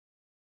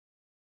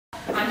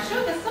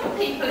sure there's some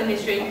people in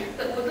this room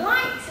that would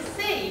like to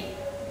see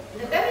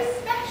the very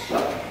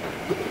special,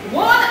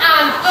 one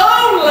and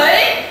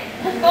only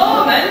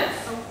performance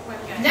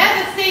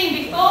never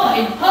seen before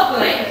in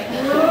public.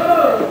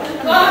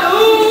 Come on,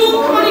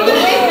 ooh, come on, you can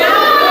do it now.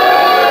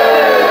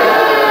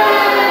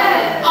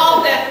 Of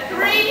the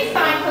 3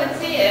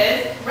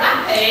 cycleteers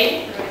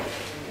rapping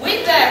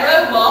with their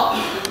robot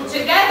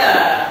together.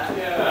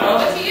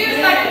 Over to you,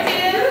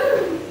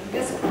 cycleteers.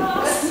 Yes, of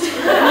course.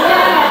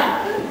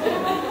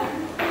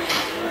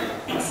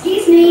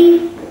 Excuse me.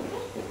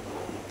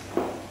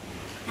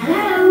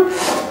 Hello.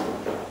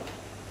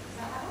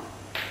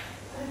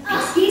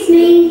 Excuse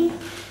me.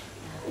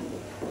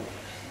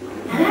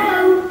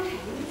 Hello.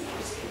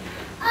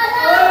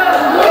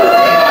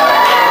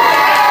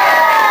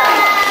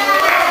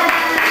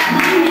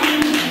 My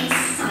name is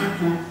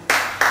Cycler,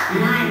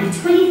 and I am a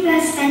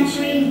 21st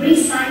century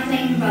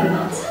recycling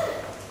robot.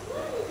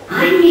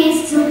 I'm here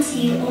to talk to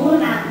you all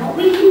about what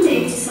we can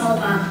do to solve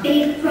our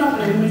big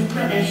problem with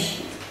rubbish.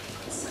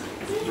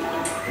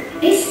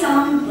 This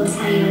song will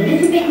tell you a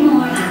little bit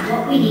more about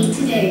what we need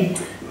to do.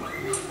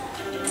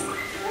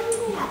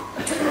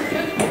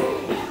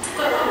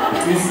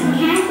 Listen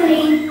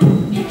carefully.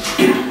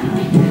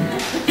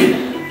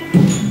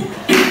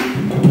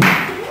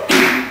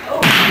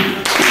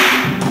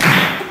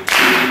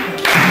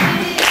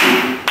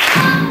 Listen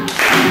to what I say.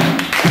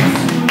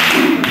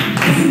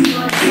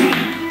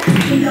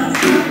 We've got a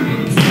problem and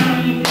it's growing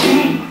every day.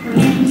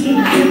 We're making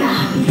too much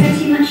rubbish, we throw too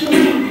much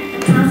away. The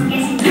cars are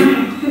getting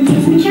tired from things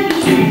we chuck each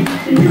day.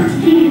 We've got to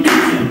think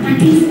about it, find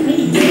things that we can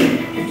do.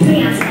 The 3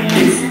 R's are the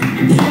answer, I'm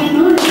telling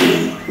all of you.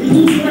 We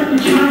need to work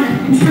much harder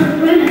and tell the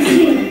grown-ups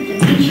too.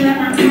 The future of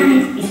our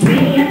planet is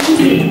really up to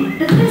you.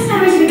 The first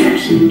R is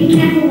reduction. Be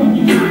careful what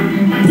you buy.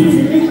 Buy things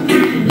with little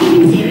packing, you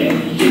can do it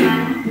if you try.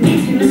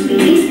 Next we must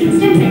reduce things,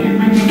 don't bin them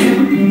when they're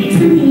done. Make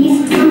something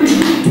useful from them,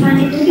 find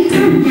it will be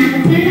fun. Now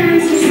the third R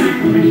is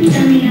recycle, when you've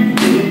done the other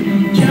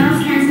 2. Jars,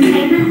 cans and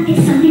paper,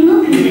 it's something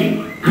all can do.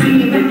 I'm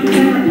your wrecking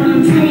robot, but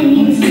I'm telling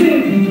you it's true.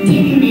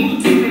 You can make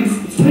a difference,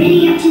 it's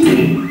really up to you.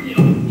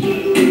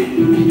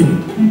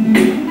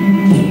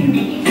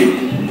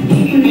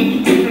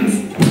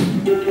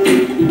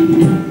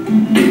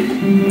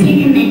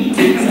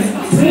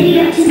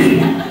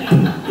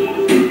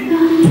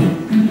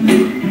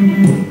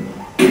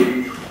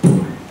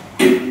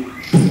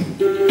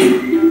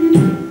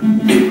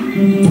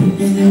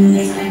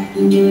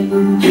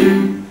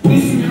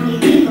 Listen, all you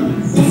people,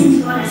 listen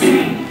to what I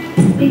say.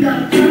 We've got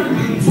a problem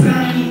and it's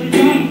growing every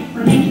day.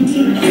 We're making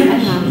too much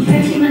rubbish, we throw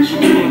too much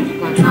away.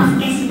 Our cars are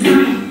getting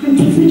tired from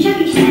things we chuck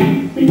each day.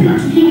 We've got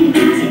to think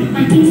about it,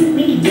 find things that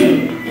we can do.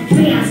 The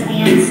 3 R's are the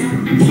answer,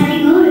 I'm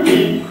telling all of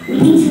you. We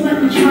need to work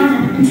much harder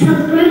and tell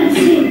the grown-ups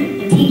too.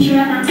 The future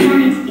of our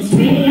planet is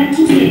really up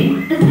to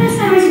you. The first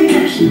R is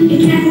reduction, be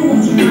careful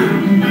what you buy.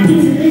 Buy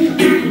things with little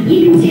packing,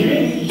 you can do it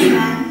if you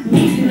try.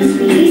 Next we must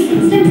reduce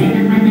things, don't bin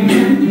them when they're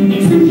done.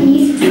 Make something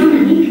useful from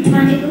them, you can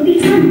find it will be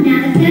fun. Now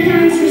the third R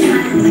is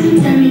recycle, when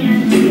you've done the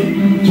other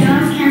 2.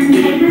 Jars, cans and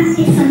paper,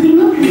 it's something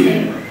all can do.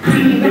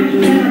 I'm your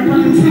wrecking robot, what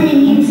I'm telling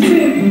you is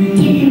true.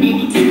 You can make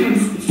a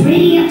difference, it's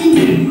really up to you.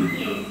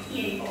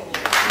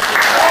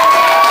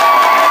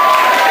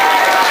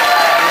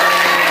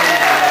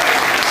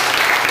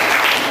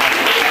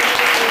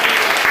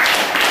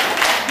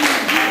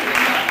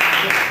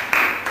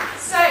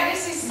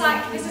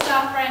 This is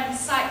our friend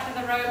Cycler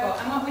the robot,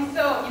 and what we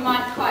thought you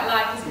might quite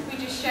like is if we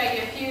just show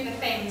you a few of the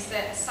things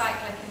that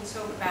Cycler can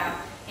talk about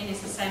in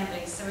his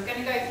assemblies. So we're going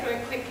to go through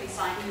it quickly,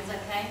 Cyclers,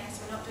 okay? Because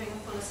we're not doing a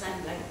full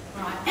assembly.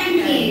 Right.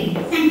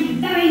 Thank you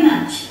very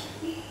much.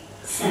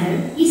 So,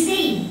 you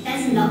see,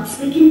 there's lots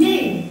we can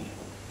do.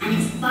 And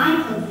it's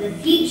vital for the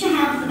future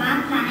health of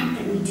our planet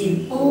that we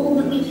do all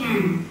that we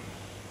can.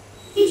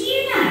 Did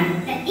you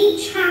know that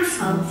each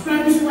household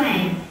throws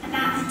away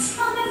about a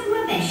ton of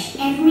rubbish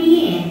every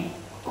year?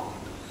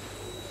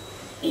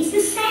 It's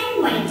the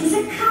same weight as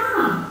a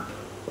car.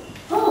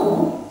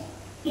 Or,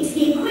 it's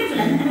the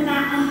equivalent of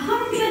about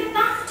 100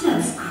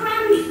 bathtubs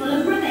crammed full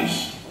of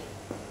rubbish.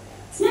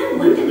 It's no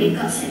wonder we've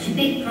got such a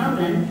big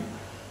problem.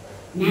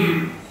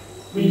 Now,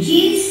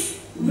 reduce,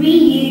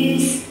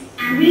 reuse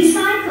and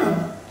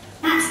recycle.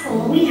 That's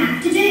all we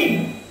have to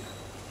do.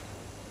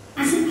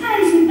 I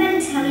suppose we'd better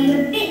tell you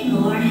a bit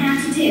more on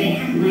how to do it,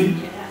 hadn't we?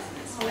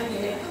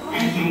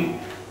 Okay,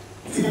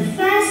 so the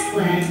first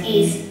word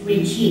is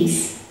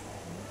reduce.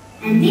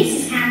 And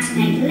this is how to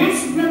make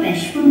less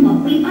rubbish from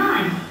what we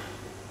buy.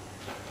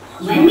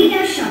 When we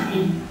go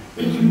shopping,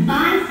 we can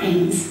buy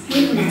things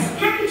with less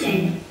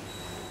packaging.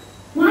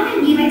 Why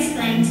don't you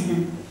explain to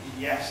them?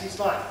 Yes, it's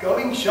like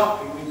going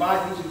shopping, we buy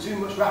things with too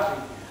much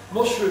wrapping.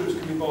 Mushrooms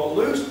can be bought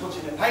loose, put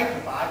in a paper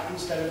bag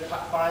instead of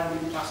buying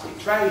them in plastic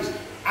trays.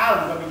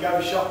 And when we go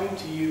shopping,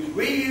 to use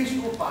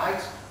reusable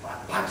bags,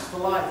 like Bags for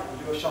Life, when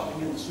we go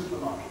shopping in the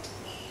supermarket.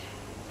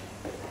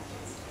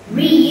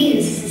 Reuse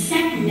is the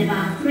second of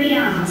our 3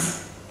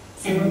 R's.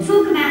 So we'll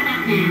talk about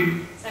that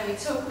now. So we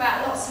talk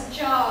about lots of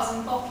jars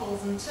and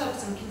bottles and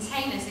tubs and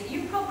containers that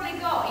you've probably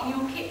got in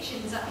your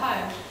kitchens at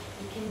home.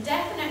 We can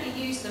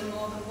definitely use them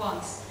more than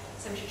once.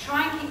 So we should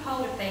try and keep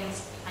hold of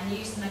things and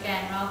use them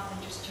again rather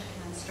than just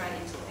chucking them straight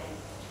into the bin.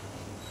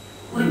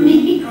 Wouldn't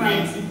it be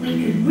great if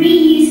we could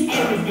reuse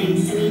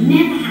everything so we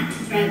never had to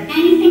throw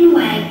anything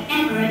away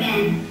ever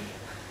again?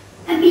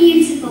 A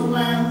beautiful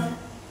world.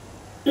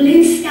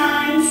 Blue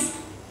skies,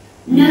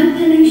 no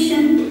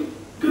pollution,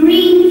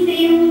 green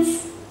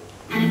fields,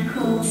 and of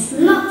course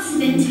lots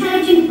of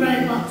intelligent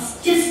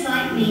robots just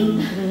like me.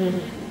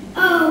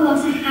 Oh,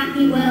 what a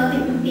happy world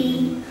it would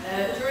be.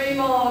 Dream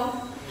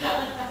on.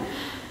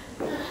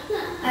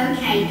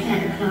 Okay,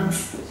 clever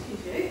clogs.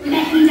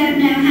 Bet you don't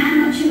know how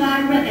much of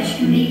our rubbish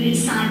can be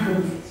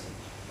recycled.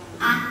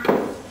 I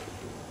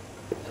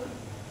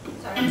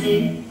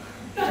do.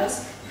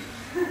 Just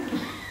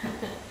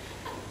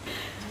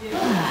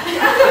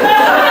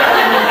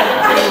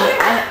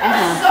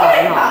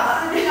Sorry about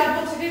that. I think I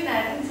put it in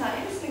there, didn't I?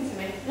 You're listening to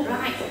me.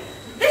 Right.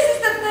 This is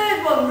the third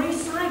one,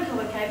 recycle,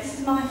 okay? This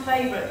is my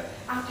favourite.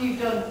 After you've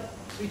done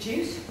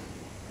reduce,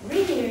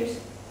 reuse,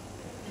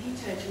 then you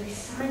turn to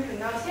recycling.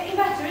 Now, it's getting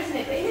better, isn't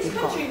it? But in this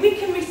country, we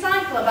can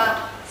recycle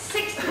about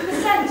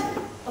 60%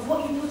 of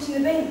what you put in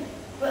the bin.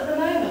 But at the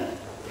moment,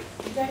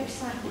 we don't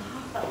recycle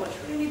half that much.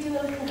 We only do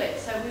a little bit.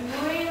 So we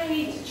really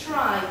need to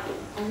try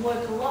and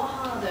work a lot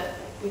harder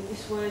with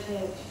this word here,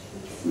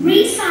 which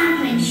is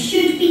Recycling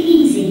should be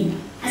easy,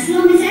 as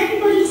long as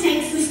everybody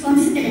takes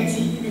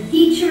responsibility for the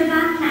future of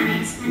our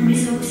planet and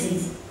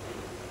resources.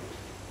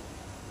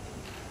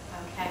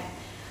 okay.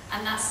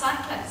 And that's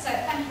cycling. So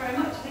thank you very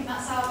much. I think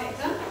that's our bit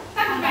done.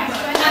 Thank you very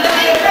much. And a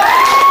big round